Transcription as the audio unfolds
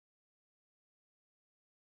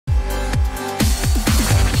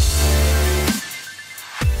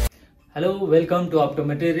Hello, welcome to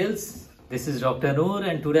Optomaterials. This is Dr. Noor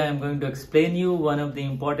and today I am going to explain you one of the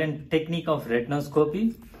important technique of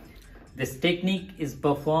retinoscopy. This technique is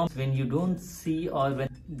performed when you don't see or when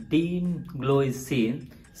dim glow is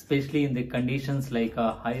seen, especially in the conditions like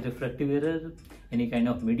a high refractive error, any kind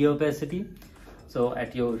of media opacity. So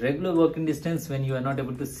at your regular working distance, when you are not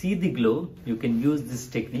able to see the glow, you can use this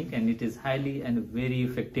technique and it is highly and very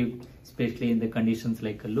effective, especially in the conditions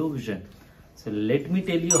like a low vision. So let me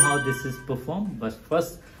tell you how this is performed. But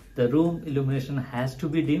first, the room illumination has to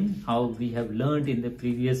be dim. How we have learned in the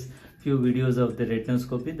previous few videos of the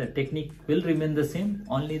retinoscopy, the technique will remain the same.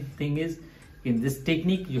 Only thing is, in this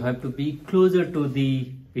technique, you have to be closer to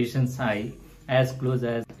the patient's eye, as close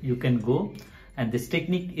as you can go. And this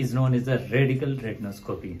technique is known as the radical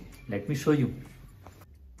retinoscopy. Let me show you.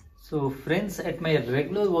 So friends, at my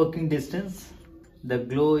regular working distance, the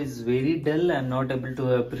glow is very dull. I am not able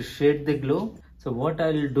to appreciate the glow. So what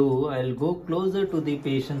I will do, I will go closer to the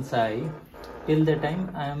patient's eye till the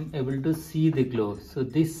time I am able to see the glow. So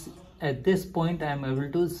at this point I am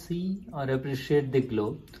able to see or appreciate the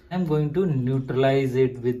glow. I am going to neutralize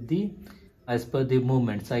it with as per the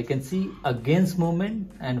movement. So I can see against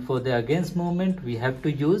movement, and for the against movement we have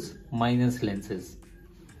to use minus lenses.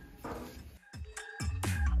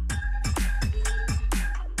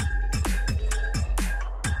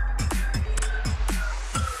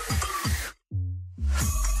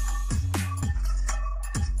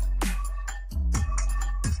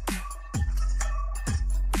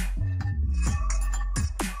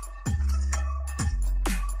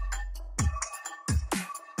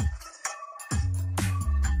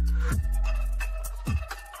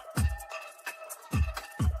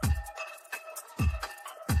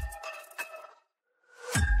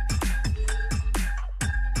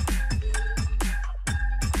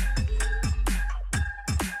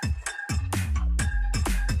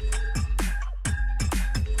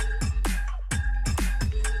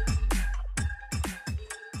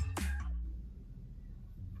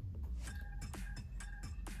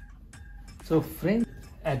 So friends,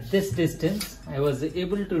 at this distance I was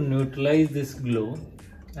able to neutralize this glow,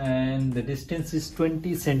 and the distance is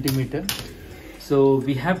 20 centimeter. So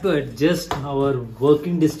we have to adjust our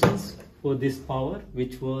working distance for this power,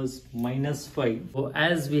 which was -5. So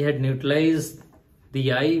as we had neutralized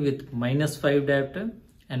the eye with -5 diopter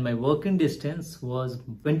and my working distance was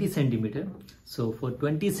 20 centimeter. So for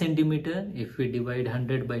 20 centimeter, if we divide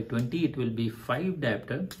 100 by 20, it will be 5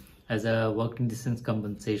 diopter as a working distance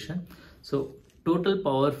compensation. So total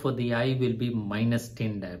power for the eye will be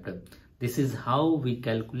 -10 diopter. This is how we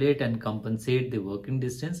calculate and compensate the working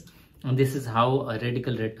distance, and this is how a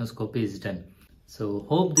radical retinoscopy is done. So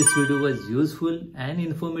hope this video was useful and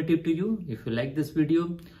informative to you. If you like this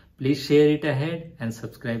video, please share it ahead and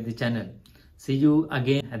subscribe the channel. See you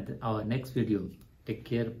again at our next video. Take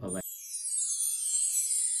care. Bye bye.